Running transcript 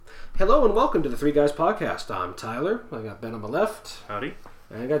Hello and welcome to the Three Guys Podcast. I'm Tyler. I got Ben on my left. Howdy.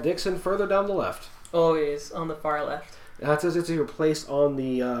 And I got Dixon further down the left. Always on the far left. That's as it's your place on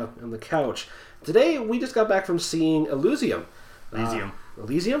the couch. Today we just got back from seeing Elysium. Elysium?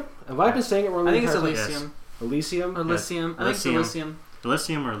 Have I been saying it wrong? I think it's Elysium. Elysium? Elysium. I think it's Elysium.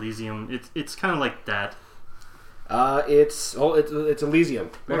 Elysium or Elysium. It's kind of like that. It's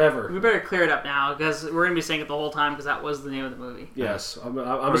Elysium. Whatever. We better clear it up now because we're going to be saying it the whole time because that was the name of the movie. Yes. I'm just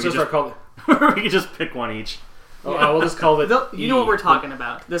going to start calling it. We can just pick one each. Yeah. We'll just call it. You know what we're talking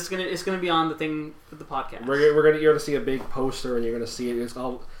about. It's going to be on the thing with the podcast. You're going to see a big poster and you're going to see it. It's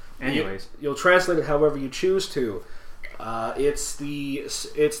all. Anyways, you'll translate it however you choose to.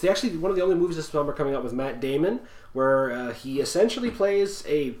 It's actually one of the only movies this summer coming out with Matt Damon, where he essentially plays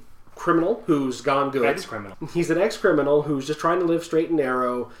a criminal who's gone good. Ex-criminal. He's an ex-criminal who's just trying to live straight and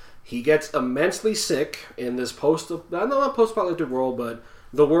narrow. He gets immensely sick in this post-apocalyptic world, but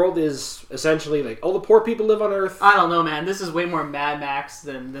the world is essentially like, the poor people live on Earth. I don't know, man. This is way more Mad Max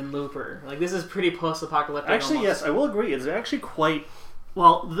than Looper. Like, this is pretty post-apocalyptic. Actually, almost. yes, I will agree. It's actually quite...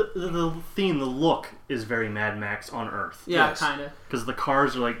 Well, the theme, the look is very Mad Max on Earth. Yeah, yes. kind of. Because the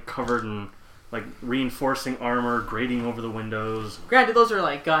cars are like covered in like reinforcing armor, grating over the windows. Granted, those are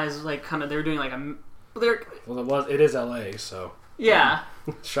like guys like kind of they're doing like It is LA, so yeah.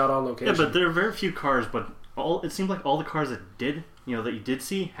 Shot on location. Yeah, but there are very few cars. But it seemed like all the cars that you did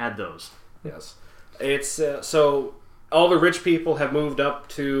see had those. Yes, it's so. All the rich people have moved up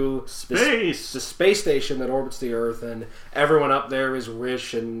to the space station that orbits the Earth, and everyone up there is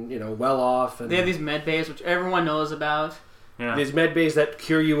rich and well off. And they have these med bays, which everyone knows about. Yeah. These med bays that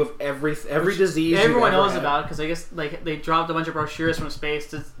cure you of every disease. Everyone knows about because I guess like they dropped a bunch of brochures from space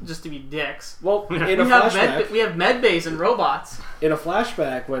just to be dicks. Well, we have med bays and robots. In a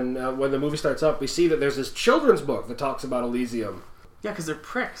flashback, when the movie starts up, we see that there's this children's book that talks about Elysium. Yeah, because they're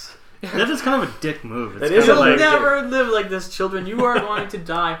pricks. That is kind of a dick move. You'll never live like this, children. You are going to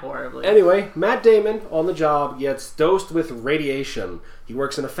die horribly. Anyway, Matt Damon, on the job, gets dosed with radiation. He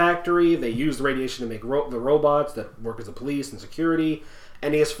works in a factory. They use the radiation to make the robots that work as the police and security.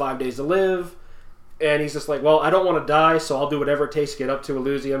 And he has 5 days to live. And he's just like, well, I don't want to die, so I'll do whatever it takes to get up to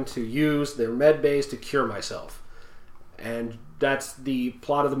Elysium to use their med bays to cure myself. And that's the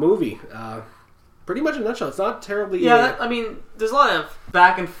plot of the movie. Pretty much in a nutshell. It's not terribly... Yeah, I mean, there's a lot of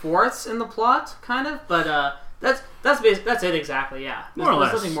back and forths in the plot, kind of, but that's it exactly, yeah. More or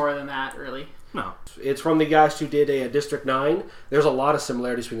less. There's nothing more than that, really. No. It's from the guys who did District 9. There's a lot of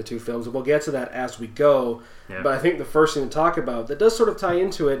similarities between the two films, and we'll get to that as we go. Yeah. But I think the first thing to talk about that does sort of tie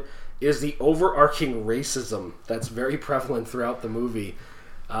into it is the overarching racism that's very prevalent throughout the movie.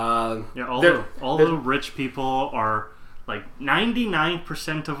 All the rich people are, like,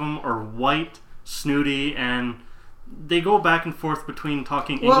 99% of them are white, snooty, and they go back and forth between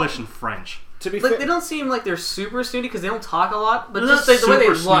talking English and French. To be fair, they don't seem like they're super snooty because they don't talk a lot, but just the way they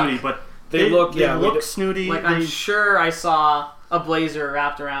look. Snooty, but they look snooty. Like, I'm sure I saw a blazer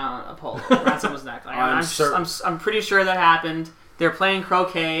wrapped around a pole around someone's neck. Like, I'm pretty sure that happened. They're playing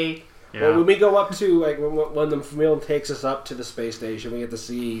croquet. Yeah. Well, when we go up to when the film takes us up to the space station, we get to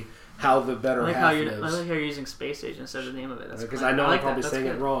see how the better half lives. I like how you're using space station instead of the name of it. Because I know I'm probably saying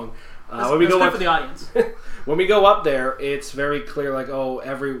it wrong. When we go up for the audience. When we go up there, it's very clear. Like,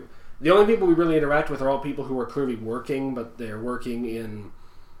 the only people we really interact with are all people who are clearly working, but they're working in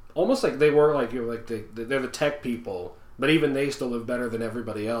almost like they were they're the tech people, but even they still live better than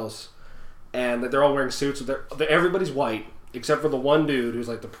everybody else. And they're all wearing suits. Everybody's white except for the one dude who's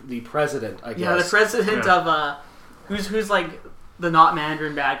like the president. I guess. Yeah, the president of who's like the not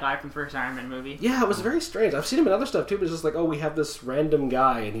Mandarin bad guy from the first Iron Man movie. Yeah, it was very strange. I've seen him in other stuff too, but it's just like, we have this random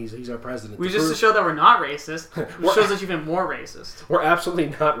guy and he's our president. To show that we're not racist. Which shows that you're even more racist. We're absolutely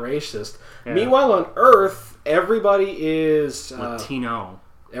not racist. Yeah. Meanwhile, on Earth, everybody is Latino.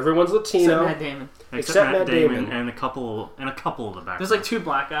 Everyone's Latino. Except Matt Damon. Except Matt Damon and a couple of the background. There's like 2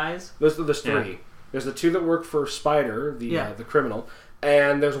 black guys. There's 3. Yeah. There's the 2 that work for Spider, the criminal,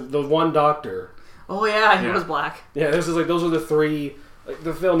 and there's the one doctor. Oh yeah, he was black. Yeah, those are the 3. Like,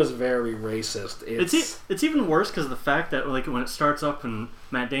 the film is very racist. It's even worse because of the fact that like when it starts up and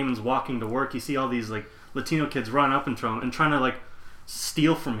Matt Damon's walking to work, you see all these like Latino kids run up and trying to like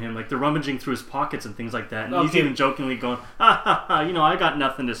steal from him. Like they're rummaging through his pockets and things like that. And he's even jokingly going, "Ha ha ha! I got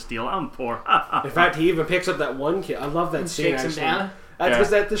nothing to steal. I'm poor." In fact, he even picks up that one kid. I love that scene. Shakes him down. That's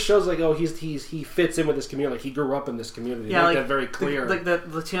because this shows like he fits in with this community. Like he grew up in this community. Yeah, like that very clear. The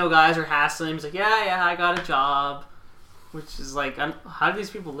Latino guys are hassling him. He's like, yeah, I got a job, which is like, how do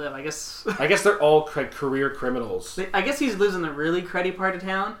these people live? I guess they're all career criminals. I guess he lives in the really cruddy part of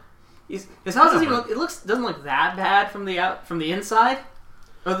town. His house doesn't look that bad from the inside.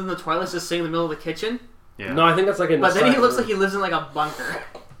 Other than the toilet's just sitting in the middle of the kitchen. Yeah. No, I think that's like in. But then he looks like he lives in like a bunker.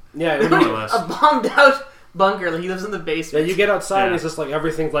 Yeah, More or less. A bombed out bunker. Like he lives in the basement. Yeah, you get outside and Yeah. it's just like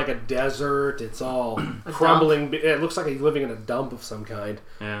everything's like a desert. It's all crumbling. It looks like he's living in a dump of some kind.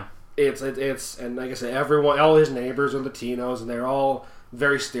 Yeah. It's and like I said, all his neighbors are Latinos, and they're all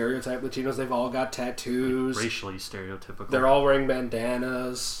very stereotyped Latinos. They've all got tattoos. Racially stereotypical. They're all wearing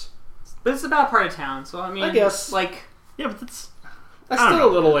bandanas. But it's a bad part of town, so I mean, I guess. like, Yeah, but that's That's I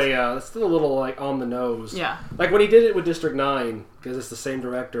don't still know. that's still a little like on the nose. yeah. Like when he did it with District 9, because it's the same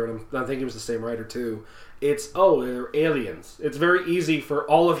director, and I think it was the same writer too. They're aliens. It's very easy for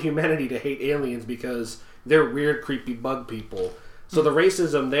all of humanity to hate aliens because they're weird, creepy bug people. So the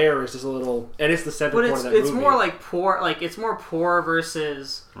racism there is just a little, and it's the center But point of that movie. it's more like poor, like it's more poor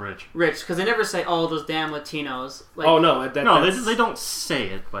versus rich. rich, because they never say, "Oh, those damn Latinos." Like, oh no, They don't say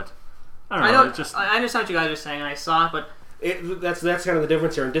it, but I don't know. It's just I understand what you guys are saying, and I saw it, but that's kind of the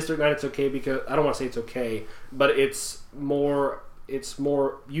difference here. In District 9, it's okay because I don't want to say it's okay, but it's more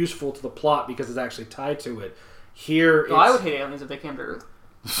useful to the plot because it's actually tied to it. Here, I would hate aliens if they came to Earth.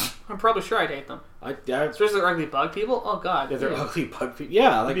 I'm probably sure I'd hate them, yeah, especially the ugly bug people. Oh God, they're ugly bug people. Yeah,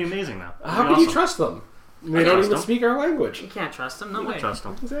 that'd like be amazing though. how can you trust them? They don't even speak our language. You can't trust them. No You way. can trust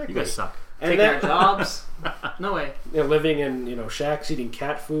them. Exactly. You guys suck. And Taking their then jobs. No way. living in shacks, eating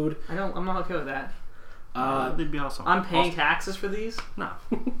cat food. I'm not okay with that. They'd be awesome. I'm paying taxes for these. No.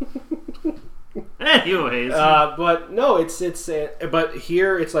 Anyways, But no, but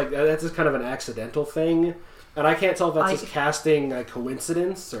here it's like that's just kind of an accidental thing, and I can't tell if that's just casting a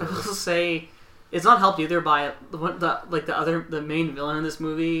coincidence or. I will say, it's not helped either by the main villain in this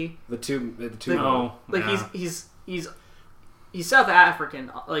movie. The two. He's South African.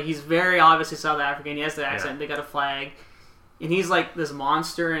 Like he's very obviously South African. He has the accent. Yeah. They got a flag, and he's like this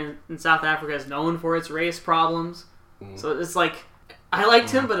monster. And South Africa is known for its race problems. So it's like I liked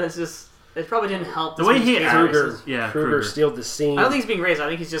him, but it probably didn't help. The way he Kruger Kruger stealed the scene. I don't think he's being racist. I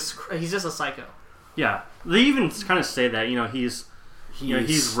think he's just a psycho. Yeah, they even kind of say that he's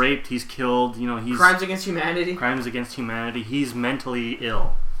raped, he's killed, he's Crimes against humanity. crimes against humanity. He's mentally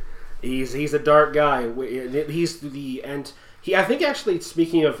ill. He's a dark guy. I think actually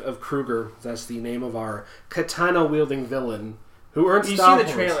speaking of Kruger, that's the name of our katana wielding villain who earns You style see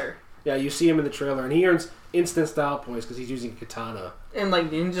the points. trailer. Yeah, you see him in the trailer, and he earns instant style points because he's using a katana. And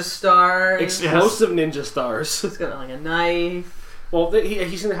like ninja stars. Explosive ninja stars. He's got like a knife. Well,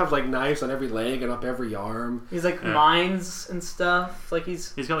 he's gonna have like knives on every leg and up every arm. He's like mines and stuff. Like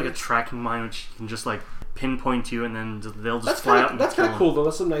he's got like a tracking mine which can just like pinpoint you, and then they'll just fly up. That's kind of cool though.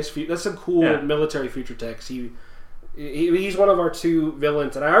 That's some nice. That's some cool military feature text. He's one of our two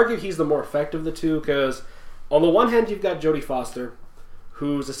villains, and I argue he's the more effective of the two because on the one hand you've got Jodie Foster,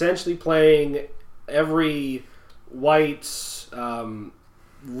 who's essentially playing every white,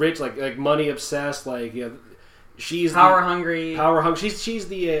 rich, like money obsessed, she's power hungry. She's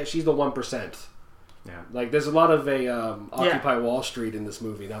the 1%. Yeah, like there's a lot of Occupy Wall Street in this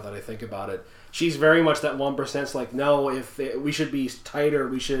movie. Now that I think about it, she's very much that 1%. It's like no, we should be tighter.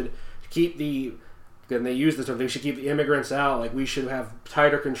 We should keep the. And they use this term. They should keep the immigrants out. Like we should have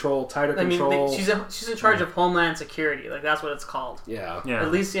tighter control. She's in charge of Homeland Security. Like that's what it's called. Yeah.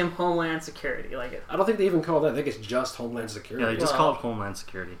 Elysium Homeland Security. Like I don't think they even call that. I think it's just Homeland Security. Yeah, they just call it Homeland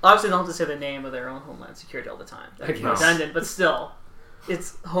Security. Obviously, they don't have to say the name of their own Homeland Security all the time. That's redundant, but still,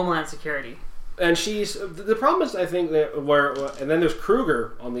 it's Homeland Security. And the problem is, I think that and then there's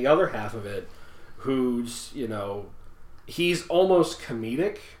Kruger on the other half of it, who's he's almost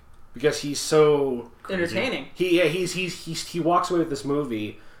comedic. Because he's so entertaining. He walks away with this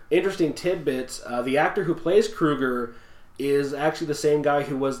movie. Interesting tidbits. The actor who plays Kruger is actually the same guy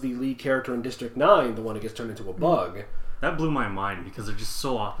who was the lead character in District 9, the one who gets turned into a bug. That blew my mind because they're just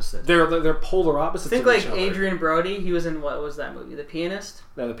so opposite. They're polar opposites. Think like Adrian Brody. He was in what was that movie? The Pianist.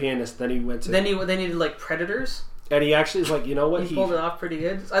 No, The Pianist. Then he went to. They needed like Predators. And he actually is like, you know what? He pulled it off pretty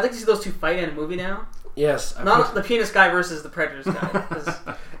good. I'd like to see those two fight in a movie now. Yes. Not the Pianist guy versus the Predators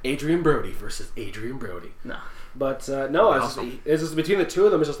guy. Adrian Brody versus Adrian Brody. No. But no, it's just between the two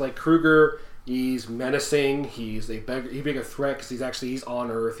of them. It's just like Kruger. He's menacing. He's being a threat because he's on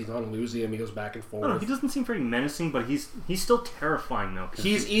Earth. He's on Elysium. He goes back and forth. No, he doesn't seem very menacing, but he's still terrifying though.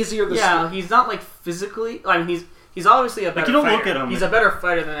 He's easier. He's not like physically. I mean, he's obviously a better. You don't fighter. look at him. He's a better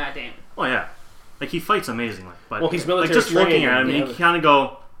fighter than Matt Damon. Oh yeah, like he fights amazingly. But he's military just looking trained, at him, you kind of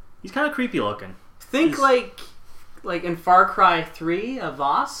go, he's kind of creepy looking. Think like in Far Cry 3, a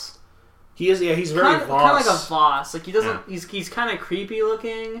Voss. He is. Yeah, he's very kind of like a Voss. Voss. Like he doesn't. Yeah. He's kind of creepy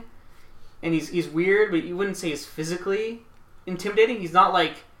looking, and he's weird, but you wouldn't say he's physically intimidating. He's not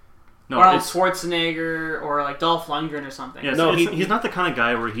like No, or it's Schwarzenegger or like Dolph Lundgren or something. yeah, No, he's not the kind of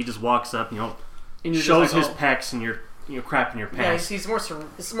guy where he just walks up, And you're just shows like, his pecs, and you're crapping your Yeah, pants. he's more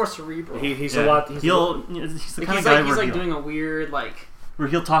it's more cerebral. He's Yeah. a lot. He's the kind of he's guy like he's where like doing a weird where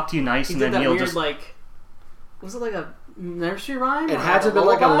he'll talk to you nice, he and did then that he'll weird just like was it like a nursery rhyme? It or had to have been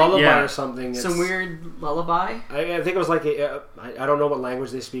like a lullaby Yeah. or something. Some weird lullaby. I think it was like I don't know what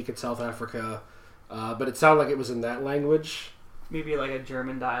language they speak in South Africa, but it sounded like it was in that language. Maybe like a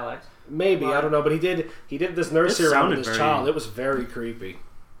German dialect. Maybe I don't know, but he did this nursery rhyme with his child. It was very creepy.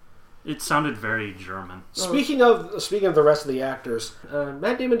 It sounded very German. Speaking of the rest of the actors,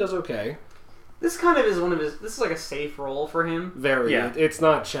 Matt Damon does okay. This kind of is one of his. This is like a safe role for him. Very. Yeah. It's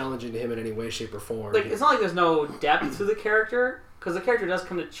not challenging to him in any way, shape, or form. Like it's not like there's no depth to the character because the character does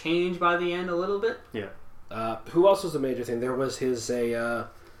come to change by the end a little bit. Yeah. Who else was the major thing? There was his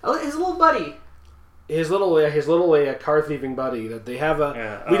Little buddy. his little car thieving buddy that they have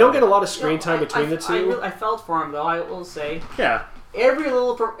Yeah, we don't get a lot of screen You know, time between the two. I felt for him though. I will say Yeah. every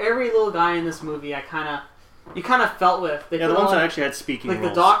little guy in this movie, you kind of felt with. They Yeah, the put ones all- that actually had speaking like roles.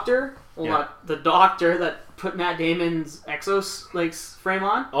 the doctor. Well, Yeah. not the doctor that put Matt Damon's Exos frame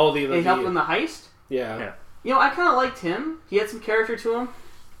on. Oh, And he helped in the heist. yeah. Yeah. You know, I kind of liked him. He had some character to him.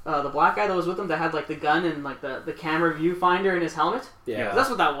 The black guy that was with him that had like the gun and like the camera viewfinder in his helmet. Yeah. That's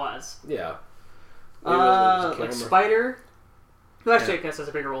what that was. Yeah. It was a Like camera. Spider. Who actually I guess has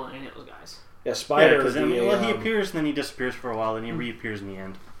a bigger role than any of those guys. Yeah, Spider. because is the, he appears and then he disappears for a while, then he reappears in the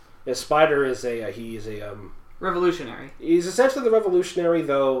end. Yeah, Spider is Revolutionary. he's essentially the revolutionary,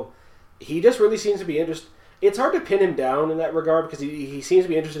 though. He just really seems to be interested. It's hard to pin him down in that regard because he seems to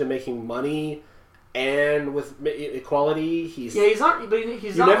be interested in making money and with equality. He's Yeah, he's not. But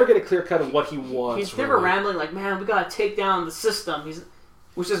he's you not. never get a clear cut of what he wants. He's never really. rambling like, man, we gotta take down the system.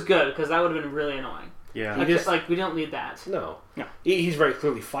 Which is good because that would have been really annoying. Yeah. Like we don't need that. No. No. He's very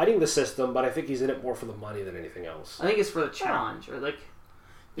clearly fighting the system, but I think he's in it more for the money than anything else. I think it's for the challenge or like.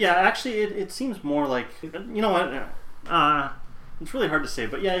 Yeah, actually, it seems more like... You know what? It's really hard to say,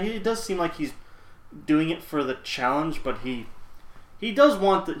 but yeah, it does seem like he's doing it for the challenge, but he does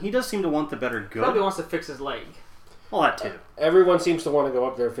seem to want the better good. Probably wants to fix his leg. Well, that too. Everyone seems to want to go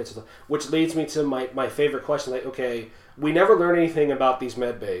up there and fix it, which leads me to my favorite question. Like, okay, we never learn anything about these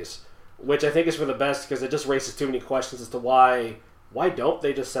med bays, which I think is for the best because it just raises too many questions as to why don't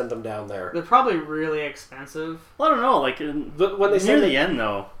they just send them down there? They're probably really expensive. Well, I don't know. Like When they near send the end,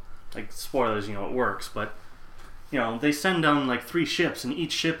 though, like spoilers, it works, but they send down like 3 ships, and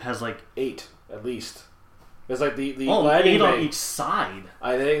each ship has like 8 at least. There's like the 8 landing on bay. each side.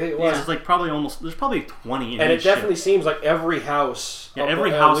 I think it Yeah, was, it's like there's probably 20 in and it each definitely ship. seems like every house. Yeah, up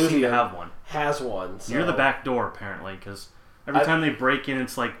every in house seems Elysium to have one. has one. So. Near the back door, apparently, because every time they break in,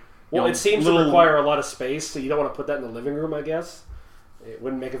 it's like Well, it seems little... to require a lot of space, so you don't want to put that in the living room, I guess. It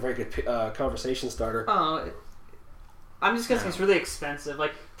wouldn't make a very good conversation starter. I'm just guessing it's really expensive.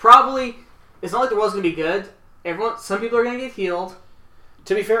 Like probably, it's not like the world's gonna be good. Some people are gonna get healed,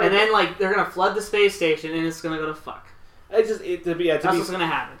 To be fair, and then like they're gonna flood the space station, and it's gonna go to fuck. to That's be what's gonna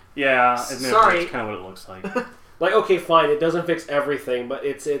happen. Yeah, Sorry. that's kind of what it looks like. like, okay, fine, it doesn't fix everything, but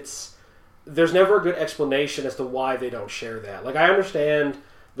it's there's never a good explanation as to why they don't share that. Like, I understand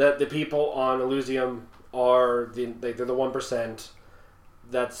that the people on Elysium are they're the 1%.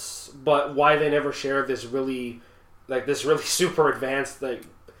 But why they never share this really super advanced thing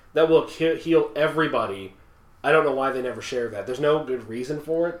that will heal everybody. I don't know why they never share that. There's no good reason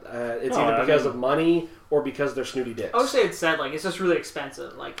for it. It's No, either I because mean- of money or because they're snooty dicks. I wish they had said like it's just really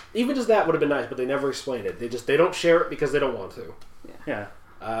expensive. Like Even just that would have been nice, but they never explain it. They don't share it because they don't want to. Yeah,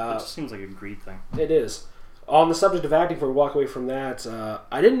 it just seems like a greed thing. It is. On the subject of acting, before we walk away from that,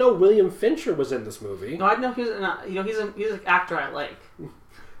 I didn't know William Fincher was in this movie. no, I know he's an actor I like.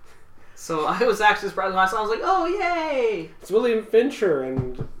 So I was actually surprised when I saw him. I was like, oh yay! It's William Fincher,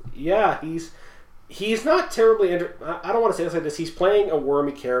 and yeah, he's not terribly. I don't want to say this like this. He's playing a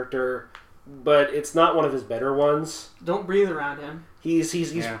wormy character, but it's not one of his better ones. Don't breathe around him. He's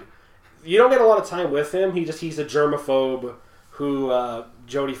Yeah. You don't get a lot of time with him. He's a germaphobe who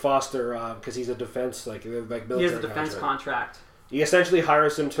Jodie Foster because he's a defense military. He has a defense contract. He essentially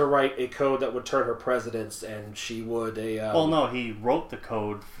hires him to write a code that would turn her presidents, and she would Well, no, he wrote the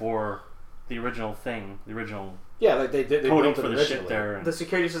code for the original thing. The original yeah, like they coding built it for the originally. ship there. And, The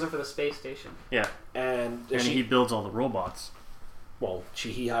security system for the space station. yeah, and he builds all the robots. Well,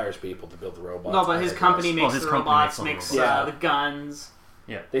 he hires people to build the robots. No, but his company makes his the company robots, makes makes all the robots. the guns,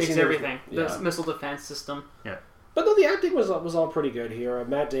 Yeah. They makes seem to- everything. yeah. The missile defense system. But no, the acting was all pretty good here.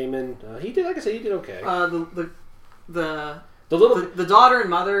 Matt Damon, he did, like I said, he did okay. The little, the daughter and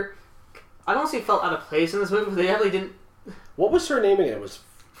mother, I don't say felt out of place in this movie, but they definitely didn't. what was her name again? It was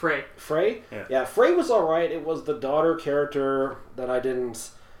Frey. Frey? Yeah. Frey was alright. It was the daughter character that I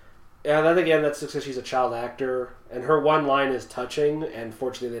didn't... Yeah, then again, that's because she's a child actor, and her one line is touching, and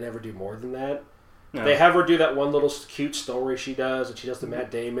fortunately they never do more than that. No. They have her do that one little cute story she does, and she does to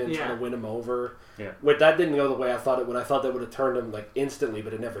Matt Damon, trying to win him over. Yeah. But that didn't go the way I thought it would. I thought that would have turned him like instantly,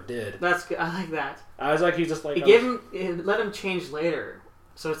 but it never did. That's good. I like that. I was like, he's just like... It let him change later,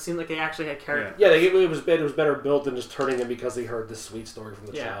 so it seemed like they actually had character. Yeah, it was better built than just turning him because he heard this sweet story from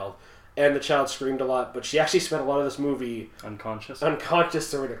the child. And the child screamed a lot, but she actually spent a lot of this movie... Unconscious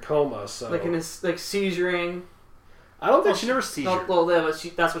or in a coma, so... Like in this, like, seizuring... I don't think she never seizure. Well, yeah, but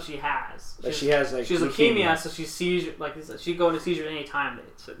that's what she has. She has like she's leukemia, so she's seizure. Like she go into seizure at any time.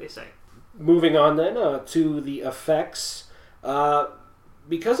 They say. Moving on then to the effects,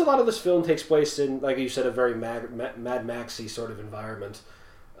 because a lot of this film takes place in, like you said, a very Mad Maxy sort of environment.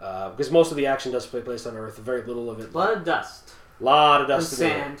 Because most of the action does take place on Earth, very little of it. A lot of dust. A lot of dust and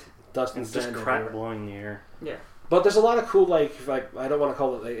sand. Dust and it's sand. just crap blowing in the air. Yeah. But there's a lot of cool, like I don't want to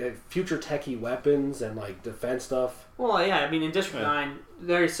call it like future techie weapons and like defense stuff. Well, yeah, I mean in District 9,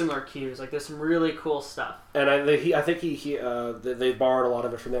 very similar cues. Like there's some really cool stuff. And I think they borrowed a lot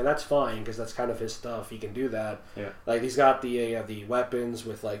of it from there. That's fine because that's kind of his stuff. He can do that. Yeah. Like he's got the weapons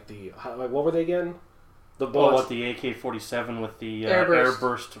with like what were they again? The bullets. The AK-47 with the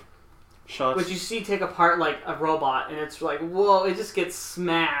airburst shots. Which you see take apart like a robot, and it's like, whoa! It just gets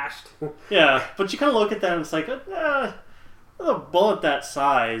smashed. Yeah, but you kind of look at that and it's like, a bullet that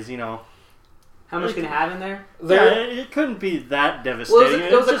size, you know. How much can it have in there? Yeah, it couldn't be that devastating.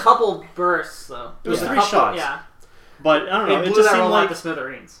 Well, it was a couple bursts, though. It was 3 shots. Yeah. But, I don't know, it just blew that seemed robot like... to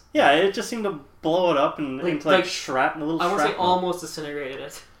smithereens. Yeah, it just seemed to blow it up and into shrapnel. I want to say almost disintegrated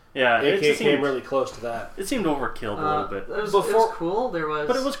it. Yeah, it came really close to that. It seemed overkilled a little bit. It was cool.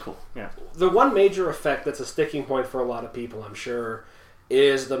 But it was cool, yeah. The one major effect that's a sticking point for a lot of people, I'm sure,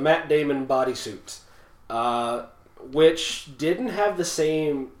 is the Matt Damon bodysuit. Which didn't have the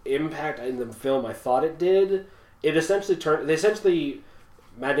same impact in the film I thought it did. It essentially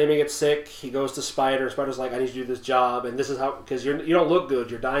Matt Damon gets sick, he goes to Spider, Spider's like, I need you to do this job, and this is how, because you don't look good,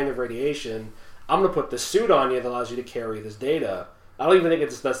 you're dying of radiation, I'm going to put this suit on you that allows you to carry this data. I don't even think it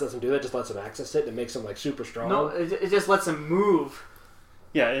just lets him do that, it just lets him access it and makes him like super strong. No, it just lets him move.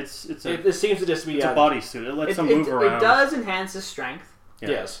 Yeah, it seems to just be... It's a bodysuit, it lets him move around. It does enhance his strength. Yeah.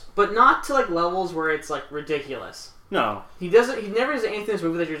 Yes. But not to like levels where it's like ridiculous. No. He never does anything in this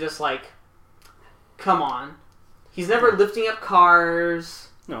movie that you're just like, come on. He's never lifting up cars.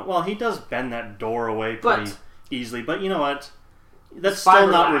 No, well, he does bend that door away pretty easily, but you know what? That's still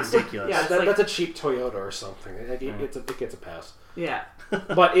not ridiculous. Yeah, that's a cheap Toyota or something. It gets a pass. Yeah.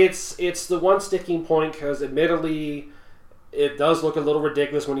 But it's the one sticking point because admittedly it does look a little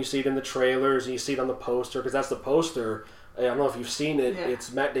ridiculous when you see it in the trailers and you see it on the poster because that's the poster. I don't know if you've seen it. Yeah.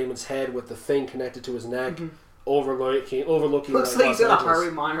 It's Matt Damon's head with the thing connected to his neck, overlooking. Looks like he's got a heart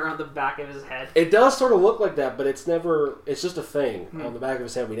rate monitor on the back of his head. It does sort of look like that, but it's never. It's just a thing on the back of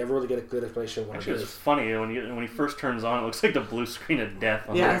his head. We never really get a good explanation of what it is. It's funny when he first turns on. It looks like the blue screen of death.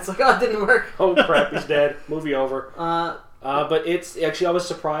 It's like, oh, it didn't work. Oh crap, he's dead. Movie over. But it's actually I was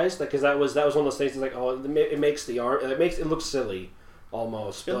surprised because that was one of those things. That's like, oh, it makes the arm. It looks silly.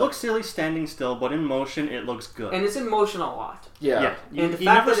 Almost. It looks silly standing still, but in motion it looks good. And it's in motion a lot. Yeah. And the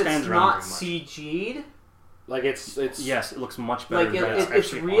fact that it's not CG'd. Like it's yes, it looks much better. Like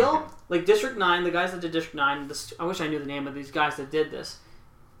it's real. Like District 9, the guys that did District 9, I wish I knew the name of these guys that did this.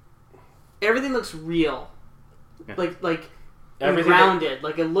 Everything looks real. Yeah. Like grounded.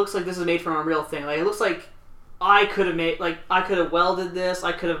 Like it looks like this is made from a real thing. Like it looks like I could have welded this.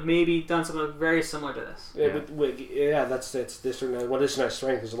 I could have maybe done something very similar to this. That's District 9. What District 9's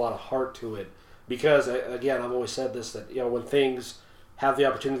strength, there's a lot of heart to it. Because, again, I've always said this, that when things have the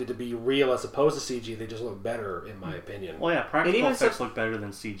opportunity to be real as opposed to CG, they just look better, in my opinion. Well, yeah, practical effects look better than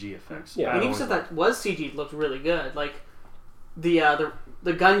CG effects. Yeah, and even stuff that was CG looked really good. Like, the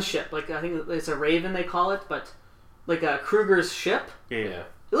gunship, like, I think it's a Raven they call it, but, like, Kruger's ship. Yeah.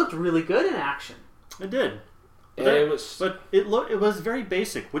 It looked really good in action. It did. But it was very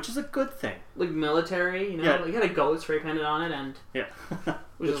basic, which is a good thing. Like military, you had a goat spray painted on it, and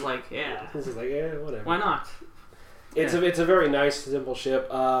which is like, whatever. Why not? It's a very nice, simple ship.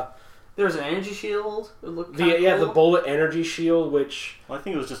 There was an energy shield. It looked cool. The bullet energy shield, which I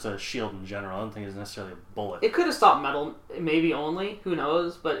think it was just a shield in general. I don't think it was necessarily a bullet. It could have stopped metal, maybe only. Who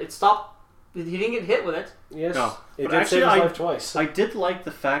knows? But it stopped. He didn't get hit with it. Yes, no. It did save his life twice. I did like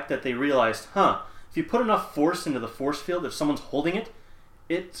the fact that they realized, if you put enough force into the force field, if someone's holding it,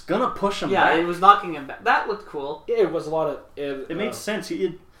 it's gonna push him back. Yeah, it was knocking him back. That looked cool. Yeah, it was a lot of... It made sense.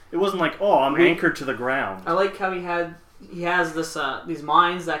 It wasn't like, I'm anchored to the ground. I like how he had he has this these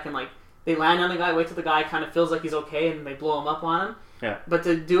mines that can like they land on the guy, wait till the guy kind of feels like he's okay, and then they blow him up on him. Yeah. But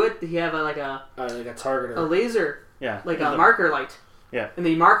to do it, he have like a targeter, a laser. Yeah. Like a marker light. Yeah. And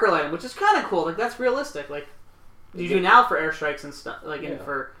the marker light him, which is kind of cool. Like that's realistic. Like you do now for airstrikes and stuff. Like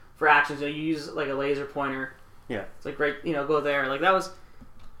for actions, you use like a laser pointer. Yeah. It's like right, go there. Like that was.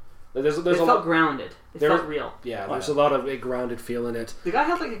 There's it felt grounded. It felt real. Yeah, there's a lot of a grounded feel in it. The guy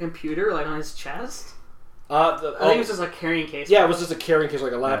had like a computer like on his chest. I think it was just like carrying case. Yeah, it was just a carrying case,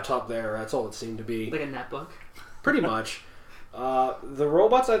 like a laptop there. That's all it seemed to be. Like a netbook. Pretty much. The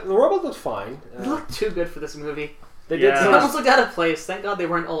robots looked fine. They looked too good for this movie. They did. They almost looked out of place. Thank God they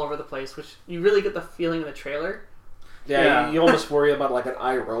weren't all over the place, which you really get the feeling in the trailer. Yeah. You almost worry about like an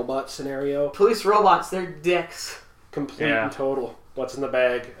iRobot scenario. Police robots, they're dicks. Complete and total. What's in the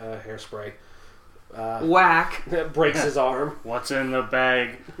bag? Hairspray. Whack. Breaks his arm. What's in the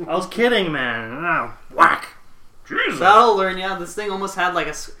bag? I was kidding, man. Oh, whack. Jesus. That'll learn you. This thing almost had like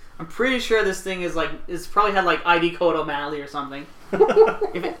a... I'm pretty sure this thing it's probably had like ID code O'Malley or something.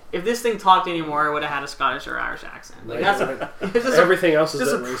 if this thing talked anymore, it would have had a Scottish or Irish accent. Like everything else is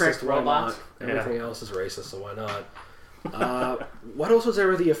just a racist. prick robot. Everything else is racist, so why not? What else was there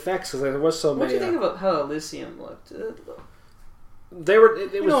with the effects? Because there was so many. What do you think about how Elysium looked? They were.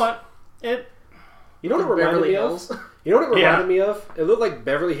 You know what? You know what it reminded me of? You know what it reminded me of? It looked like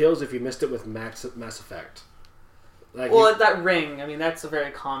Beverly Hills if you missed it with Mass Effect. Like that ring. I mean, that's a very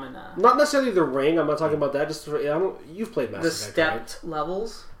common. Not necessarily the ring. I'm not talking about that. Just you've played Mass Effect. The stepped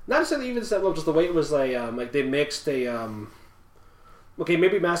levels. Not necessarily even stepped levels. Just the way it was like they mixed a. Okay,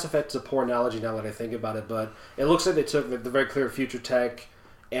 maybe Mass Effect's a poor analogy now that I think about it, but it looks like they took the very clear future tech,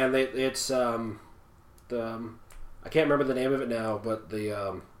 and it's I can't remember the name of it now, but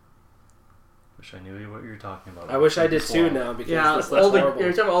the. Wish I knew what you were talking about. I wish I did too now because that's you're horrible.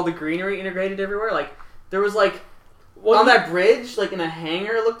 talking about all the greenery integrated everywhere. Like there was like on that bridge, like in a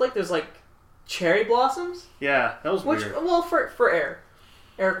hangar, it looked like there's like cherry blossoms. Yeah, that was weird. Well, for air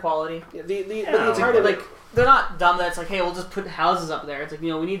quality. Yeah, the entirety like they're not dumb. That it's like, hey, we'll just put houses up there. It's like we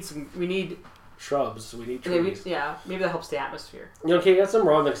need shrubs. We need trees. Maybe that helps the atmosphere. Okay, that's I'm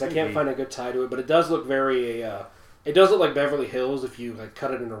wrong because I can't find a good tie to it, but it does look very. It does look like Beverly Hills if you like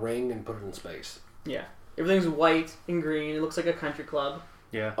cut it in a ring and put it in space. Yeah, everything's white and green. It looks like a country club.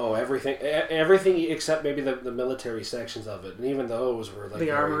 Yeah. Oh, everything except maybe the military sections of it, and even those were like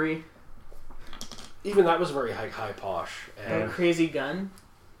the armory. Even that was very high posh. And a crazy gun.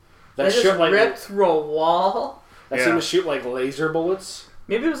 That just ripped through a wall. That seemed to shoot like laser bullets.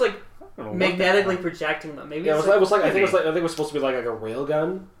 Maybe it was like magnetically projecting them. Maybe it was like I think it was supposed to be like a rail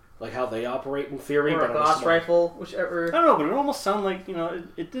gun. Like how they operate in theory, or a Gauss rifle, whichever. I don't know, but it almost sounded like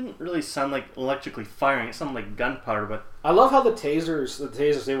it didn't really sound like electrically firing. It sounded like gunpowder. But I love how the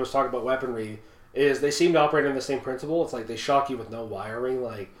tasers they was talking about weaponry is they seem to operate on the same principle. It's like they shock you with no wiring.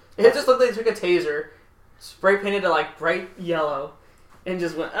 Like it just looked like they took a taser, spray painted it like bright yellow, and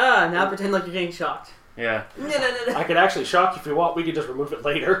just went now pretend like you're getting shocked. Yeah. I could actually shock you if you want. We could just remove it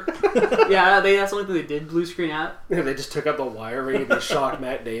later. Yeah, that's something they did blue screen out. They just took out the wiring and they shocked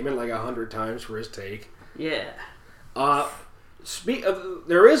Matt Damon like 100 times for his take. Yeah.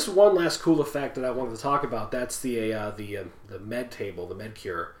 There is one last cool effect that I wanted to talk about. That's the med table, the med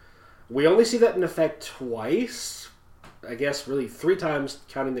cure. We only see that in effect twice. I guess really 3 times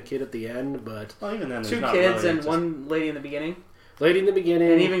counting the kid at the end, but even then, 2 kids and one lady in the beginning. Lady in the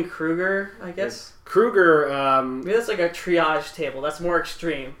beginning. And even Kruger, I guess. Kruger, maybe that's like a triage table. That's more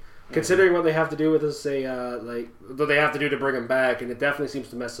extreme. Considering what they have to do with this, what they have to do to bring him back, and it definitely seems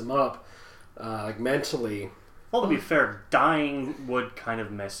to mess him up, mentally. Well, to be fair, dying would kind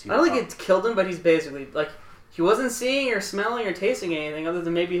of mess you up. I don't think it killed him, but he's basically, he wasn't seeing or smelling or tasting anything other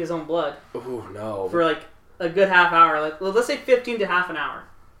than maybe his own blood. Ooh, no. For, a good half hour. Let's say 15 to half an hour.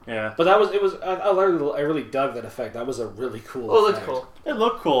 Yeah, but I really dug that effect. That was a really cool effect. It looked cool. It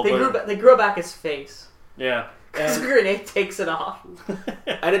looked cool. They grew back his face. Yeah. Because the grenade takes it off.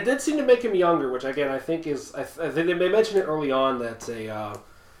 And it did seem to make him younger, which again I think is... I think they mentioned it early on that the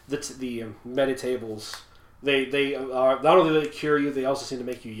meditables, they are not only do they cure you, they also seem to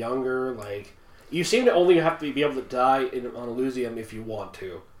make you younger. Like, you seem to only have to be able to die on Elysium if you want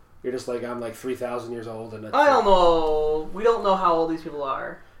to. You're just like, I'm like 3,000 years old. And I don't know. We don't know how old these people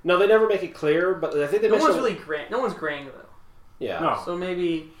are. No, they never make it clear, but I think they No one's graying, though. Yeah. No. So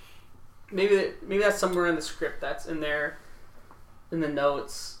maybe that's somewhere in the script that's in there, in the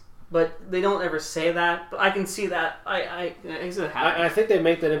notes. But they don't ever say that. But I can see that. I see that happening. I think they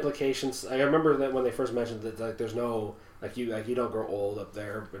make that implications. I remember that when they first mentioned that there's no Like you don't grow old up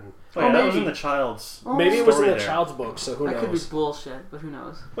there. And, that was in the child's. Maybe it was in the there. child's book. So who knows? That could be bullshit, but who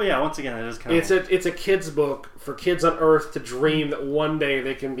knows? Well, yeah. Once again, it is kind of. It's a kid's book for kids on Earth to dream that one day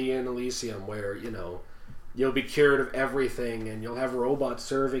they can be in Elysium, where you'll be cured of everything, and you'll have robots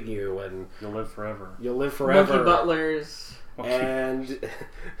serving you, and you'll live forever. Monkey butlers. And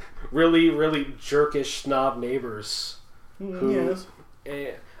really, really jerkish snob neighbors. Yes.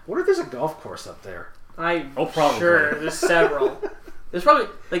 I wonder if there's a golf course up there. Probably. Sure, there's several. There's probably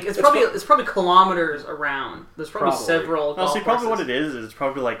it's probably kilometers around. There's probably several. No, see, probably what it is it's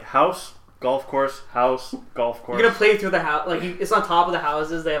probably like house, golf course, house, golf course. You're gonna play through the house, like it's on top of the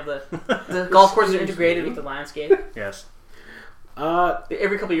houses. They have the golf courses are integrated with the landscape. Yes.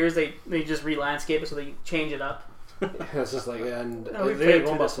 Every couple of years they just re-landscape it, so they change it up. It's just like we've played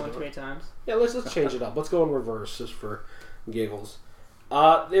through this one too many times. Yeah, let's change it up. Let's go in reverse just for giggles.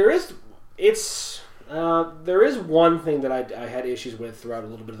 There is one thing that I had issues with throughout a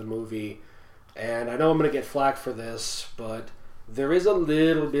little bit of the movie, and I know I'm going to get flack for this, but there is a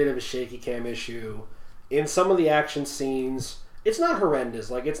little bit of a shaky cam issue in some of the action scenes. It's not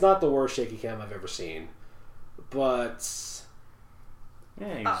horrendous, like it's not the worst shaky cam I've ever seen, but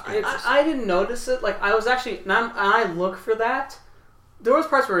yeah, I didn't notice it. Like I was actually, and I look for that. There was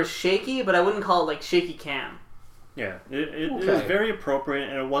parts where it was shaky, but I wouldn't call it like shaky cam. Yeah, it was very appropriate,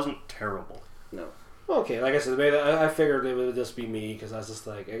 and it wasn't terrible. No. Okay, like I said, maybe I figured it would just be me because I was just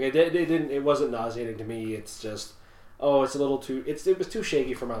like, it wasn't nauseating to me. It's just, it's a little too, it was too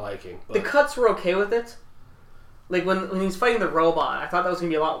shaky for my liking. But. The cuts were okay with it. Like when he's fighting the robot, I thought that was gonna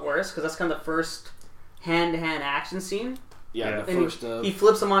be a lot worse because that's kind of the first hand-to-hand action scene. Yeah, the and first. He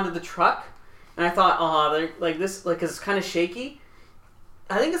flips him onto the truck, and I thought, they're like this, like 'cause it's kind of shaky.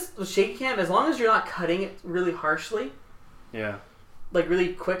 I think it's with shaky cam. As long as you're not cutting it really harshly. Yeah. Like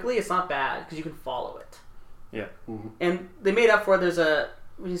really quickly, it's not bad because you can follow it. Yeah. Mm-hmm. And they made up for it.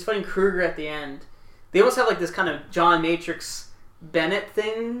 When he's fighting Kruger at the end, they almost have like this kind of John Matrix Bennett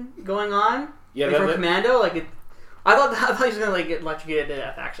thing going on. Yeah, like from Commando. Like I thought he was gonna like get electrocuted to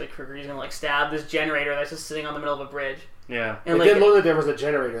death. Actually, Kruger, he's gonna like stab this generator that's just sitting on the middle of a bridge. Yeah. And it didn't look like there was a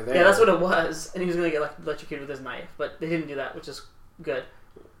generator there. Yeah, that's what it was, and he was gonna get electrocuted with his knife, but they didn't do that, which is good.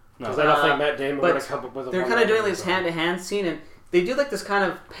 Because I don't think Matt Damon would have come up with a. They're kind of doing like this hand-to-hand scene, and they do like this kind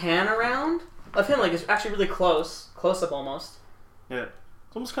of pan around of him, like it's actually really close up almost. Yeah,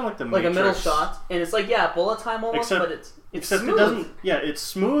 it's almost kind of like the like Matrix. a middle shot, and it's like bullet time almost, but it's except smooth. It doesn't. Yeah, it's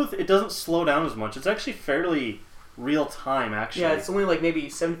smooth. It doesn't slow down as much. It's actually fairly real time. Actually, yeah, it's only like maybe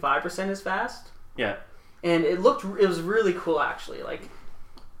 75% as fast. Yeah, and it was really cool actually. Like,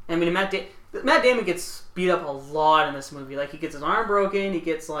 I mean, Matt Damon gets beat up a lot in this movie. Like he gets his arm broken. He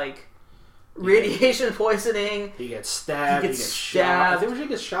gets like radiation poisoning. He gets stabbed. He gets shot. I think he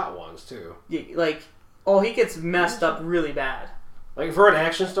gets shot once too. Yeah, like, he gets messed up really bad. Like for an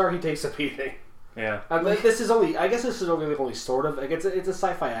action star, he takes a beating. Yeah. I guess this is only sort of like it's a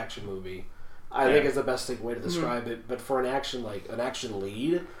sci-fi action movie. I think is the best way to describe it. But for an action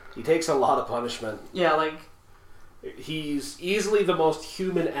lead, he takes a lot of punishment. Yeah, like he's easily the most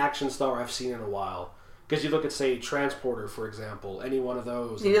human action star I've seen in a while. Because you look at, say, Transporter, for example, any one of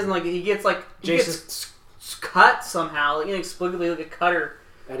those. He doesn't he gets cut somehow, inexplicably, like a cutter.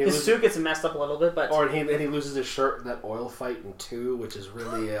 And his suit gets messed up a little bit, but and he loses his shirt in that oil fight in 2, which is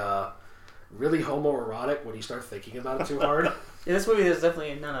really really homoerotic when you start thinking about it too hard. In this movie, there's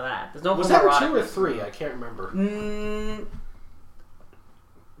definitely none of that. There's no was homoerotic. That 2 or 3? I can't remember.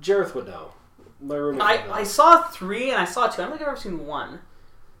 Jareth would know. My roommate would know. I saw 3 and I saw 2. I don't think I've ever seen 1.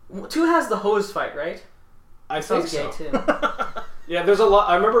 2 has the hose fight, right? I think so. Gay too. Yeah, there's a lot.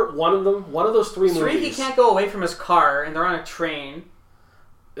 I remember one of those 3 movies. 3, he can't go away from his car, and they're on a train.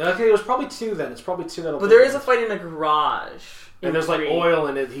 Okay, it was probably 2 then. It's probably 2 that'll. But there is a fight in a garage. And there's like oil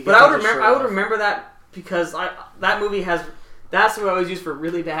in it. But I would remember that because that movie has. That's what I always use for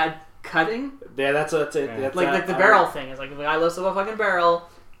really bad cutting. Yeah, that's like the barrel thing. It's like the guy lifts up a fucking barrel,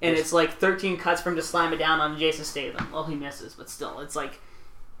 and it's like 13 cuts for him to slam it down on Jason Statham. Well, he misses, but still, it's like.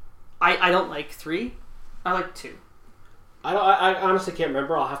 I don't like 3. I like 2. I honestly can't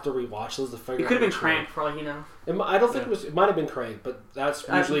remember. I'll have to rewatch those to figure out. It could have been Crank, for all you know. I don't think it was. It might have been Crank, but that's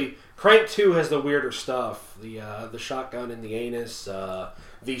usually Crank 2 has the weirder stuff. The shotgun in the anus,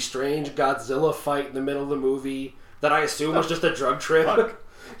 the strange Godzilla fight in the middle of the movie that I assume was just a drug trip.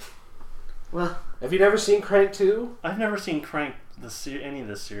 Well, have you never seen Crank 2? I've never seen Crank any of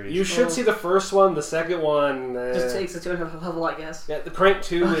this series. You should see the first one. The second one just takes it to another level, I guess. Yeah, the Crank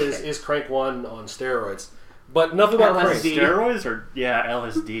 2 is Crank 1 on steroids. But enough about Crank. LSD. Steroids or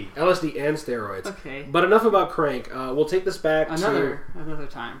LSD. LSD and steroids. Okay. But enough about Crank. We'll take this back Another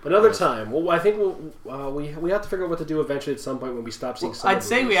time. another time. Well, I think we have to figure out what to do eventually at some point when we stop seeing. I'd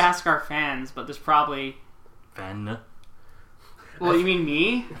say we ask our fans, but there's probably. Fan. Well, you mean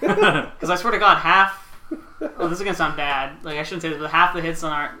me? Because I swear to God, half. Oh, this is gonna sound bad. Like I shouldn't say this, but half the hits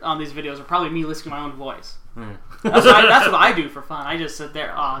on these videos are probably me listening to my own voice. That's what I do for fun. I just sit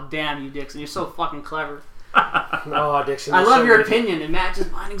there. Oh, damn you, Dixon! You're so fucking clever. Oh, Dixon! I love your opinion. It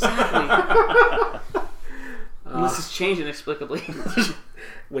matches mine exactly. Unless it's changed inexplicably.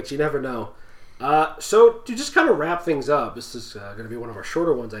 Which you never know. So to just kind of wrap things up, this is going to be one of our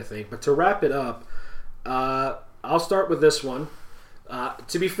shorter ones, I think. But to wrap it up, I'll start with this one.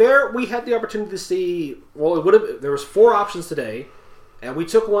 To be fair, we had the opportunity to see. Well, there was 4 options today, and we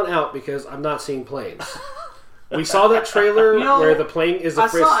took one out because I'm not seeing planes. We saw that trailer where the plane is. I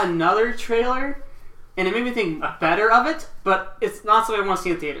saw another trailer, and it made me think better of it. But it's not something I want to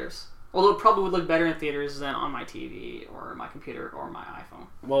see in theaters. Although it probably would look better in theaters than on my TV or my computer or my iPhone.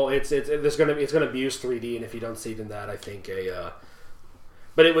 Well, it's going to abuse 3D, and if you don't see it in that, I think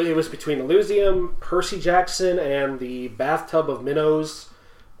But it was between Elysium, Percy Jackson, and the bathtub of minnows,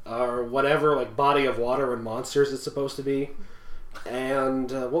 or whatever, like body of water and monsters it's supposed to be.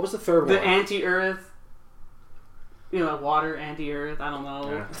 And what was the third one? The anti-Earth. Water, anti-Earth, I don't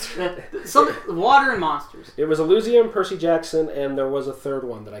know. Yeah. Some water and monsters. It was Elysium, Percy Jackson, and there was a third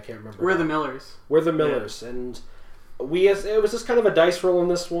one that I can't remember. We're the Millers. We're the Millers, and it was just kind of a dice roll in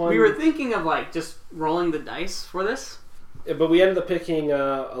this one. We were thinking of just rolling the dice for this. But we ended up picking.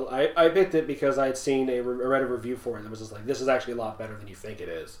 I picked it because I had seen read a review for it that was just like, this is actually a lot better than you think it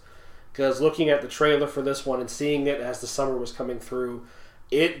is. Because looking at the trailer for this one and seeing it as the summer was coming through,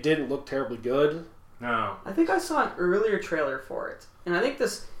 it didn't look terribly good. No. I think I saw an earlier trailer for it, and I think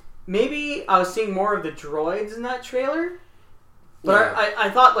maybe I was seeing more of the droids in that trailer. But yeah. I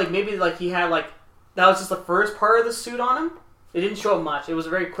thought maybe he had that was just the first part of the suit on him. It didn't show much. It was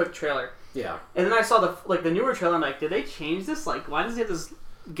a very quick trailer. Yeah. And then I saw the newer trailer. I'm like, did they change this? Why does he have this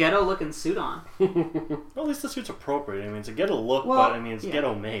ghetto looking suit on? Well, at least the suit's appropriate. I mean, it's a ghetto look, but it's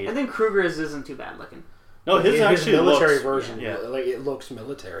ghetto made. I think Kruger's isn't too bad looking. No, his actually military looks, version. Yeah. It looks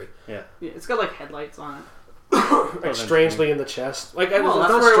military. Yeah. It's got headlights on it. Strangely in the chest. That's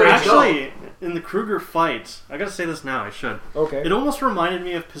where actually in the Kruger fight. I gotta say this now. I should. Okay. It almost reminded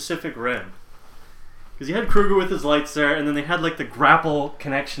me of Pacific Rim, because you had Kruger with his lights there, and then they had the grapple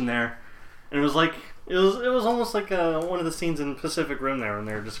connection there. And it was it was almost like one of the scenes in Pacific Rim there when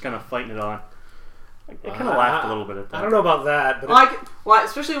they were just kind of fighting it on. I kind of laughed a little bit at that. I don't know about that, but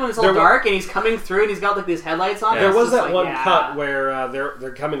especially when it's all dark and he's coming through and he's got these headlights on. Yeah. There was that one cut where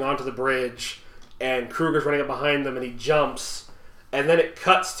they're coming onto the bridge and Kruger's running up behind them and he jumps, and then it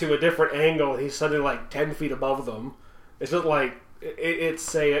cuts to a different angle and he's suddenly 10 feet above them. It's just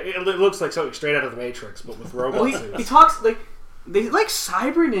it looks like something straight out of the Matrix, but with robot suits. He talks they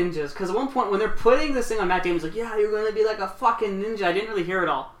cyber ninjas, because at one point when they're putting this thing on Matt Damon's yeah, you're going to be like a fucking ninja. I didn't really hear it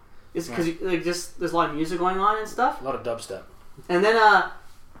all. It's because there's a lot of music going on and stuff. A lot of dubstep. And then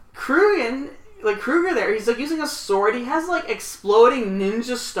Kruger there, he's using a sword. He has exploding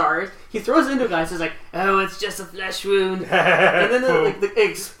ninja stars. He throws it into a guy and says oh, it's just a flesh wound. And then it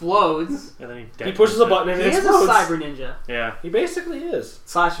explodes. And then he pushes a button and it explodes. He is a cyber ninja. Yeah. He basically is.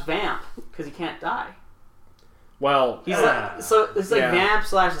 / vamp, because he can't die. Well, he's so it's vamp /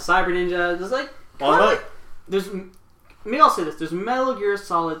 the cyber ninja. There's maybe I'll say this: there's Metal Gear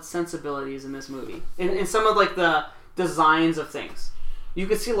Solid sensibilities in this movie, in some of the designs of things. You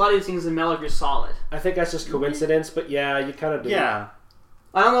could see a lot of these things in Metal Gear Solid. I think that's just coincidence, but yeah, you kind of do. Yeah.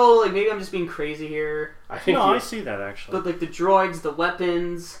 I don't know. Maybe I'm just being crazy here. I see that actually. But the droids, the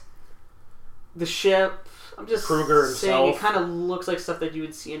weapons, the ship. I'm just Kruger saying himself. It kind of looks like stuff that you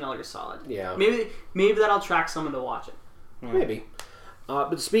would see in Metal Gear Solid. Yeah. Maybe that'll attract someone to watch it. Maybe.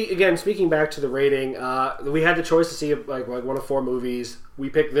 But speaking back to the rating, we had the choice to see one of 4 movies. We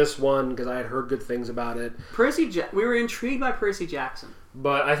picked this one because I had heard good things about it. We were intrigued by Percy Jackson.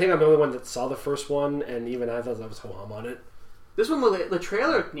 But I think I'm the only one that saw the first one, and even I thought that was ho-hum on it. This one, the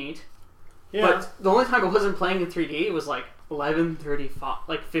trailer looked neat. Yeah. But the only time it wasn't playing in 3D, it was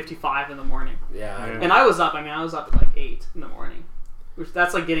 11:35, 55 in the morning. Yeah. And I was up. I was up at 8 in the morning. Which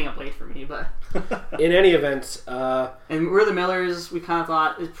that's getting up late for me, but in any event, and We're the Millers. We kind of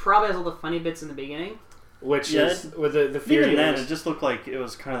thought it probably has all the funny bits in the beginning, which is with the theory. Even then, it just looked like it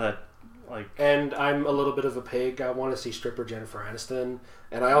was kind of that And I'm a little bit of a pig. I want to see stripper Jennifer Aniston,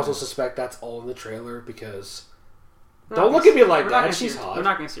 and I also suspect that's all in the trailer because Don't look at me like We're not that. gonna She's see her- hot. We're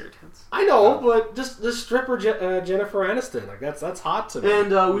not going to see her tits. I know, but just stripper Jennifer Aniston. Like that's hot to me. And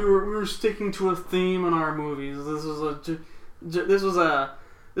we were sticking to a theme in our movies. This was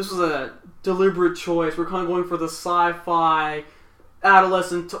a deliberate choice. We're kind of going for the sci-fi,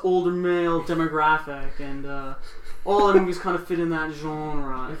 adolescent to older male demographic, and all the movies kind of fit in that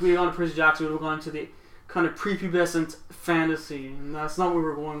genre. If we had gone to Percy Jackson, we would have gone to the kind of prepubescent fantasy, and that's not what we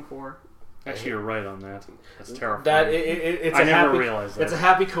were going for. Actually, you're right on that. That's terrifying. I never realized that. It's a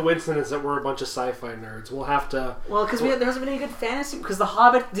happy coincidence that we're a bunch of sci-fi nerds. We'll have to. Well, because there hasn't been any good fantasy, because The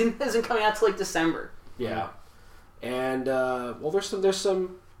Hobbit isn't coming out till like December. Yeah, and there's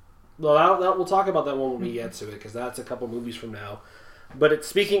some. Well, we'll talk about that one when we get to it, because that's a couple movies from now. But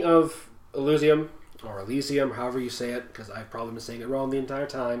speaking of Elysium, or Elysium, however you say it, because I've probably been saying it wrong the entire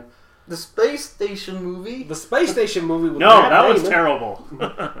time. The Space Station movie. The Space Station movie with No, Matt that Damon. was terrible.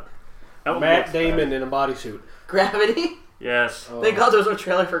 That Matt Damon in a bodysuit. Gravity? Yes. Thank God there was no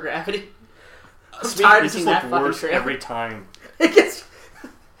trailer for Gravity. I'm It tired of just seeing looked that fucking worse trailer. every time. It gets...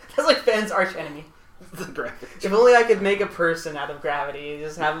 That's like Fenn's arch enemy. The graphic. If only I could make a person out of Gravity and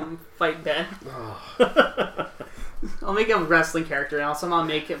just have him fight Ben. I'll make him a wrestling character and I'll somehow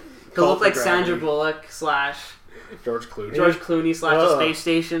make him... He'll look like Sandra Bullock / George Clooney. George Clooney / the Space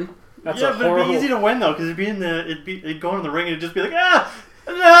Station. That's yeah, a but horrible... it'd be easy to win though, because it'd go in the ring and it'd just be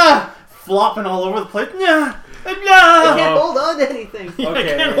like flopping all over the place. I can't hold on to anything. I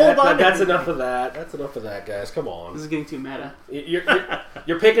Okay, can't hold on. that's enough of that. That's enough of that, guys. Come on. This is getting too meta.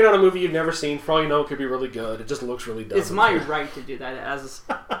 You're picking out a movie you've never seen. For all you know, it could be really good. It just looks really dumb. It's my right to do that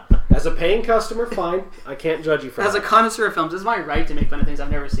As a paying customer, fine. I can't judge you for as that. a connoisseur of films. It's my right to make fun of things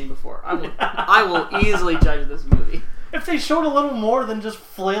I've never seen before. I will easily judge this movie. If they showed a little more than just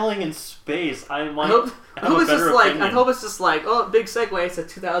flailing in space, I might. I hope it's just like oh, big segue. It's a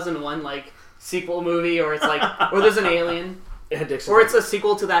 2001 like sequel movie, or it's like, or there's an alien, or it's a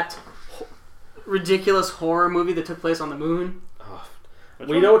sequel to that ridiculous horror movie that took place on the moon. Oh.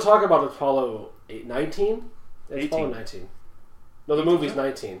 Well, you know what? Talk about Apollo 19. It's Apollo 19. No, the movie's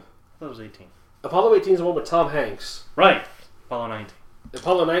 19. That was 18. Apollo 18 is the one with Tom Hanks. Right. Apollo 19.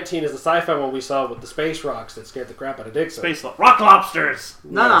 Apollo 19 is the sci-fi one we saw with the space rocks that scared the crap out of Dixon. Rock lobsters!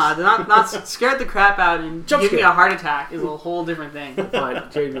 No, not scared the crap out and give me a heart attack is a whole different thing. Fine,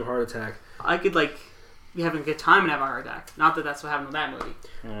 gave you a heart attack. I could like be having a good time and have a heart attack. Not that that's what happened with that movie.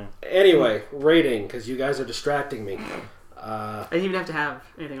 Yeah. Anyway, rating, because you guys are distracting me. I didn't even have to have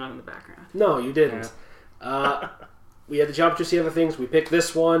anything on in the background. No, you didn't. We had the job to see other things. We picked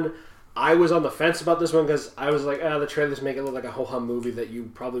this one. I was on the fence about this one because I was like, the trailers make it look like a ho-hum movie that you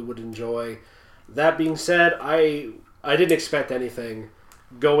probably would enjoy. That being said, I didn't expect anything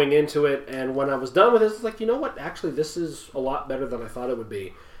going into it, and when I was done with it, it's like, you know what? Actually, this is a lot better than I thought it would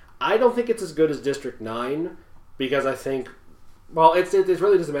be. I don't think it's as good as District 9 because I think, well, it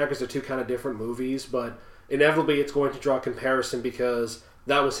really doesn't matter because they're two kind of different movies, but inevitably it's going to draw a comparison because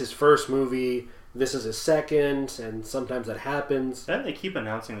that was his first movie. This is his second, and sometimes that happens. Then they keep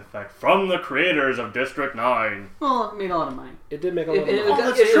announcing the fact from the creators of District 9. Well, it made a lot of money. It did make a lot of money.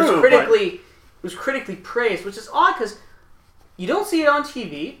 It was critically praised, which is odd because you don't see it on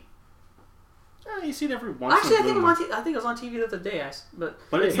TV. Yeah, you see it every once Actually, in a blue I think it was on TV the other day. But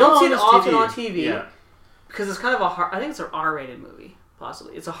it's you don't see it not often on TV Yeah. because it's kind of I think it's an R-rated movie,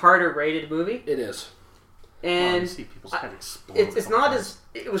 possibly. It's a harder rated movie. It is. And you see people's head explode. it's not as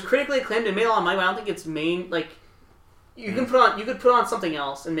it was critically acclaimed and made a lot of money, but I don't think it's main like you could put on something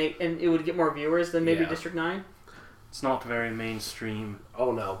else and it would get more viewers than maybe District 9. It's not very mainstream.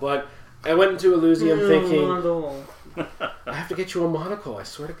 Oh no, but I went into Elysium thinking I have to get you a monocle, I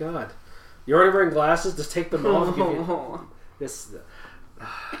swear to God. You're already wearing glasses, just take them off.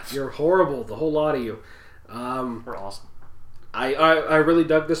 You're horrible, the whole lot of you. We're awesome. I really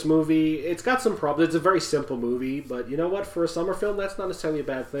dug this movie. It's got some problems. It's a very simple movie, but you know what? For a summer film, that's not necessarily a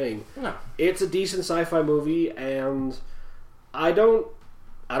bad thing. No. It's a decent sci-fi movie, and I don't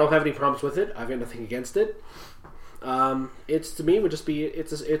have any problems with it. I've got nothing against it. It's to me would just be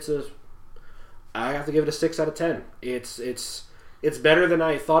I have to give it a 6 out of 10. It's better than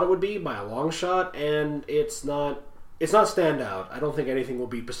I thought it would be by a long shot, and it's not standout. I don't think anything will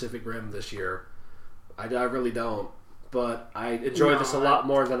beat Pacific Rim this year. I really don't. But I enjoyed this a lot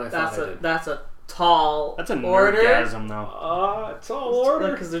more than I thought I did. That's a tall That's a order. nerdgasm, though. Tall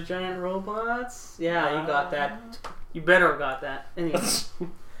order. Because they're giant robots? Yeah, you got that. You better have got that. Anyway.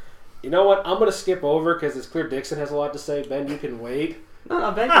 You know what? I'm going to skip over because it's clear Dixon has a lot to say. Ben, you can wait.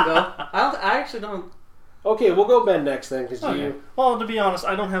 No, Ben can go. I actually don't... Okay, we'll go Ben next then. Well, to be honest,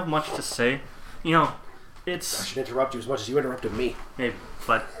 I don't have much to say. You know, I should interrupt you as much as you interrupted me. Maybe,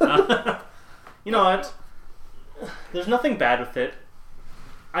 but... you know what? there's nothing bad with it.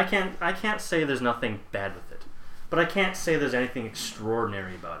 I can't say there's nothing bad with it, but I can't say there's anything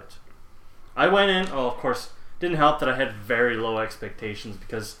extraordinary about it. I went in. Oh, of course, didn't help that I had very low expectations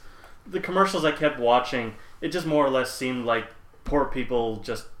because the commercials I kept watching, it just more or less seemed like poor people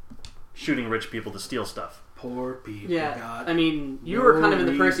just shooting rich people to steal stuff. Poor people. Yeah, God. I mean, you were kind of in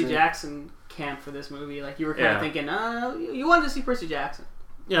the Percy Jackson camp for this movie. Like, you were kind of thinking, you wanted to see Percy Jackson.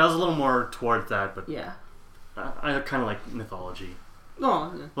 Yeah, I was a little more towards that, but yeah, I kind of like mythology.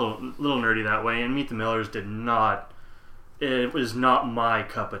 Oh, yeah. Little nerdy that way. And Meet the Millers did not. It was not my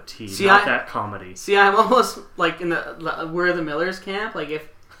cup of tea. That comedy. See, I'm almost like in the We're the Millers camp. Like if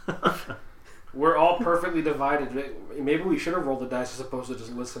we're all perfectly divided. Maybe we should have rolled the dice as opposed to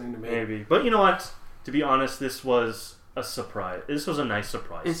just listening to me. Maybe, but you know what? To be honest, this was a surprise. This was a nice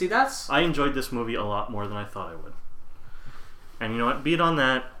surprise. And see, I enjoyed this movie a lot more than I thought I would. And you know what? Beat on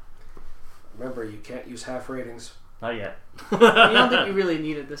that. Remember, you can't use half ratings. Not yet. You don't think you really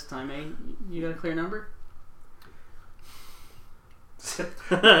need it this time, eh? You got a clear number? He's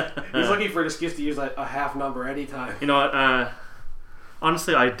looking for an excuse to use like a half number anytime. You know what?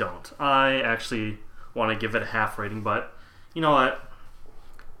 Honestly, I don't. I actually want to give it a half rating, but you know what?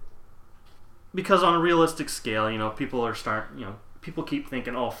 Because on a realistic scale, people people keep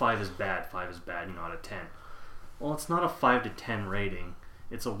thinking, oh, 5 is bad, out of 10. Well, it's not a 5 to 10 rating.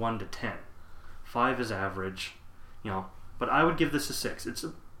 It's a 1 to 10. 5 is average, but I would give this a 6. It's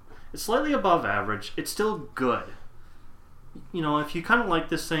slightly above average. It's still good. If you kind of like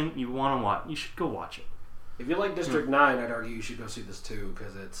this thing, you want to watch, you should go watch it. If you like District 9, I'd argue you should go see this too,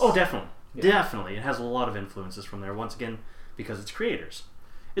 because it's... Oh, definitely. Yeah. Definitely. It has a lot of influences from there, once again, because it's creators.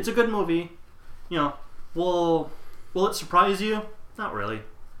 It's a good movie. Will it surprise you? Not really.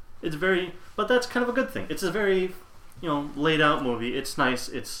 It's very... But that's kind of a good thing. It's a very, laid out movie. It's nice.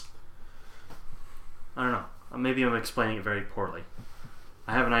 It's... I don't know. Maybe I'm explaining it very poorly.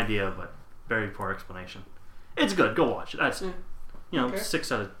 I have an idea, but very poor explanation. It's good. Go watch it. That's,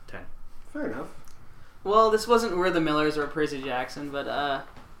 6 out of 10. Fair enough. Well, this wasn't We're the Millers or Percy Jackson, but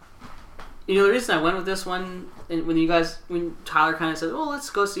the reason I went with this one, and when Tyler kind of said, "Oh,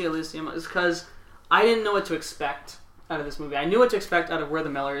 let's go see Elysium," is because I didn't know what to expect out of this movie. I knew what to expect out of We're the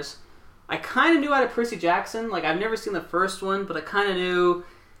Millers. I kind of knew out of Percy Jackson. Like, I've never seen the first one, but I kind of knew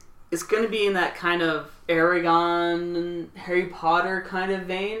it's going to be in that kind of Eragon and Harry Potter kind of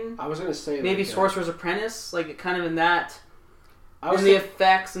vein. I was going to say maybe Sorcerer's Apprentice, like kind of in that. And the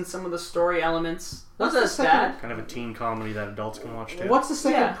effects and some of the story elements. What's that bad? Kind of a teen comedy that adults can watch too. What's the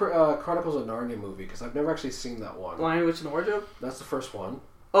second Chronicles of Narnia movie? Because I've never actually seen that one. Lion, Witch, and Wardrobe? That's the first one.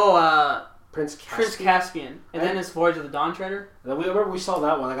 Oh, Prince Caspian. Prince Caspian. And then his Voyage of the Dawn Treader. I remember we saw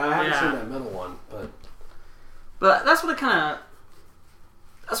that one. Like, I haven't seen that middle one, but that's what I kind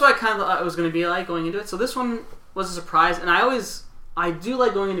of thought it was going to be like going into it. So this one was a surprise, and I do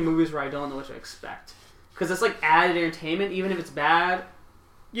like going into movies where I don't know what to expect. Because it's like added entertainment, even if it's bad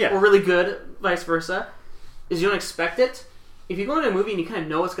or really good, vice versa, is you don't expect it. If you go into a movie and you kind of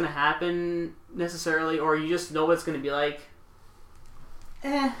know what's going to happen necessarily, or you just know what it's going to be like,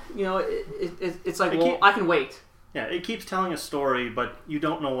 it's like, I can wait. Yeah, it keeps telling a story, but you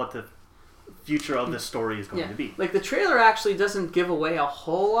don't know what the future of this story is going to be. Like, the trailer actually doesn't give away a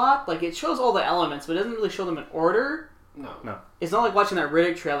whole lot. Like, it shows all the elements, but it doesn't really show them in order. No. It's not like watching that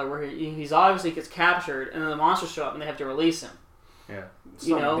Riddick trailer where he's obviously gets captured and then the monsters show up and they have to release him. Yeah. It's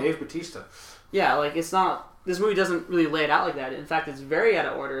not Dave Bautista. Yeah, like, it's not... This movie doesn't really lay it out like that. In fact, it's very out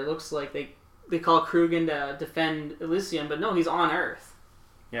of order. It looks like they call Krugen to defend Elysium, but no, he's on Earth.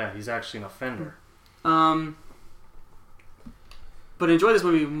 Yeah, he's actually an offender. But enjoy this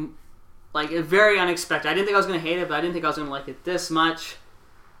movie, like, very unexpected. I didn't think I was going to hate it, but I didn't think I was going to like it this much.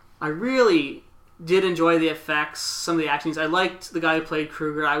 I really did enjoy the effects, some of the actions. I liked the guy who played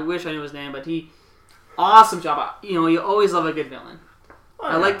Kruger. I wish I knew his name, but awesome job. You always love a good villain. Oh,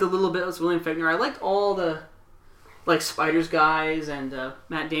 yeah. I liked the little bit with William Fichtner. I liked all the, like, Spiders guys and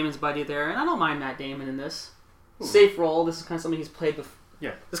Matt Damon's buddy there, and I don't mind Matt Damon in this. Safe role. This is kind of something he's played before.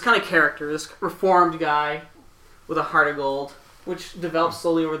 Yeah. This kind of character, this reformed guy with a heart of gold, which develops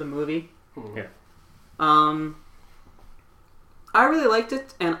slowly over the movie. Yeah. I really liked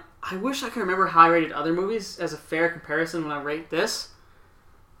it, and I wish I could remember how I rated other movies as a fair comparison when I rate this.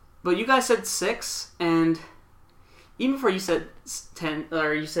 But you guys said 6, and even before you said 10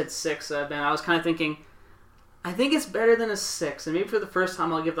 or you said 6, Ben, I was kind of thinking, I think it's better than a 6, and maybe for the first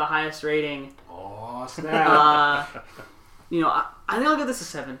time I'll give the highest rating. Oh, snap! I think I'll give this a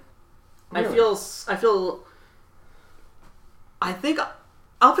 7. Really? I think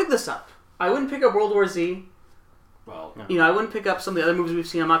I'll pick this up. I wouldn't pick up World War Z. Well, I wouldn't pick up some of the other movies we've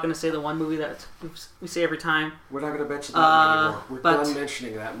seen. I'm not going to say the one movie that we say every time. We're not going to mention that anymore. We're but- done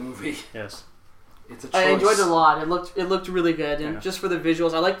mentioning that movie. Yes. It's a choice. I enjoyed it a lot. It looked really good, and just for the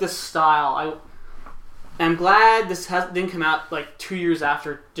visuals, I like this style. I'm glad this didn't come out like 2 years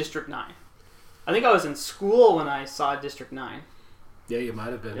after District 9. I think I was in school when I saw District 9. Yeah, you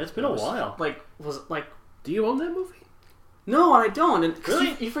might have been. Yeah, it's been a while. Do you own that movie? No, I don't. And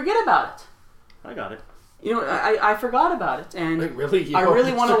Really? you forget about it. I got it. I forgot about it, and Wait, really? I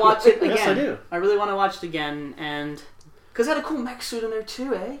really want to watch it again. Yes, I do. I really want to watch it again, and because it had a cool mech suit in there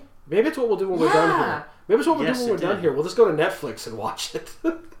too, eh? Maybe it's what we'll do when we're done here. Maybe it's what we'll do when we're done here. We'll just go to Netflix and watch it. I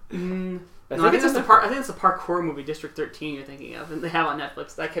think it's the parkour movie District 13 you're thinking of, and they have on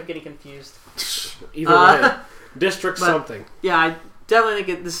Netflix. I kept getting confused. Either way, District something. Yeah, I definitely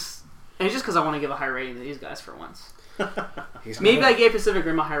think this, and it's just because I want to give a high rating to these guys for once. Maybe I gave Pacific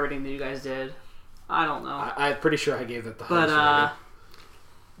Rim a higher rating than you guys did. I don't know. I'm pretty sure I gave it the highest rating.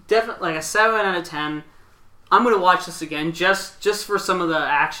 Definitely like a 7 out of 10. I'm going to watch this again just for some of the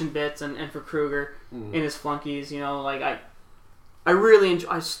action bits and for Kruger and his flunkies. I really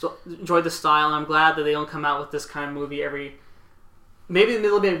enjoyed the style, and I'm glad that they don't come out with this kind of movie maybe a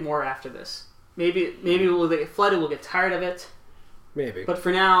little bit more after this. Maybe we'll get flooded, we'll get tired of it. Maybe. But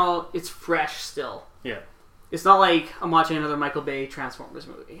for now, it's fresh still. Yeah. It's not like I'm watching another Michael Bay Transformers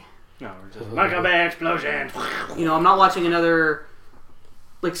movie. No, we're just Michael Bay explosion. I'm not watching another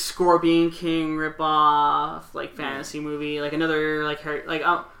like Scorpion King ripoff, like fantasy movie, like another like Harry. Like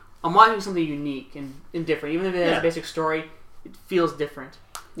I'm watching something unique and different. Even if it has a basic story, it feels different.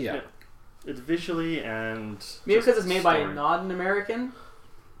 Yeah. It's visually and maybe because it's made by not an American,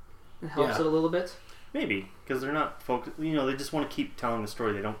 it helps it a little bit. Maybe because they're not focused. They just want to keep telling the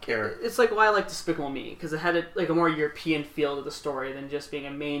story. They don't care. It's like why I like Despicable Me, because it had like a more European feel to the story than just being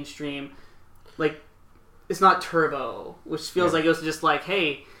a mainstream. Like it's not Turbo, which feels like it was just like,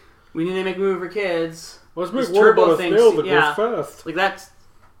 hey, we need to make a movie for kids. Let's make Turbo things, that goes fast. Like that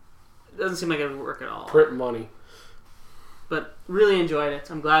doesn't seem like it would work at all. Print money. But really enjoyed it.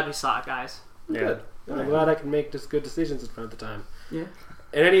 I'm glad we saw it, guys. Yeah. Good. I'm glad I can make good decisions in front of the time. Yeah.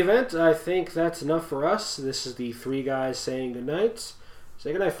 In any event, I think that's enough for us. This is the three guys saying goodnight.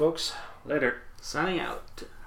 Say goodnight, folks. Later. Signing out.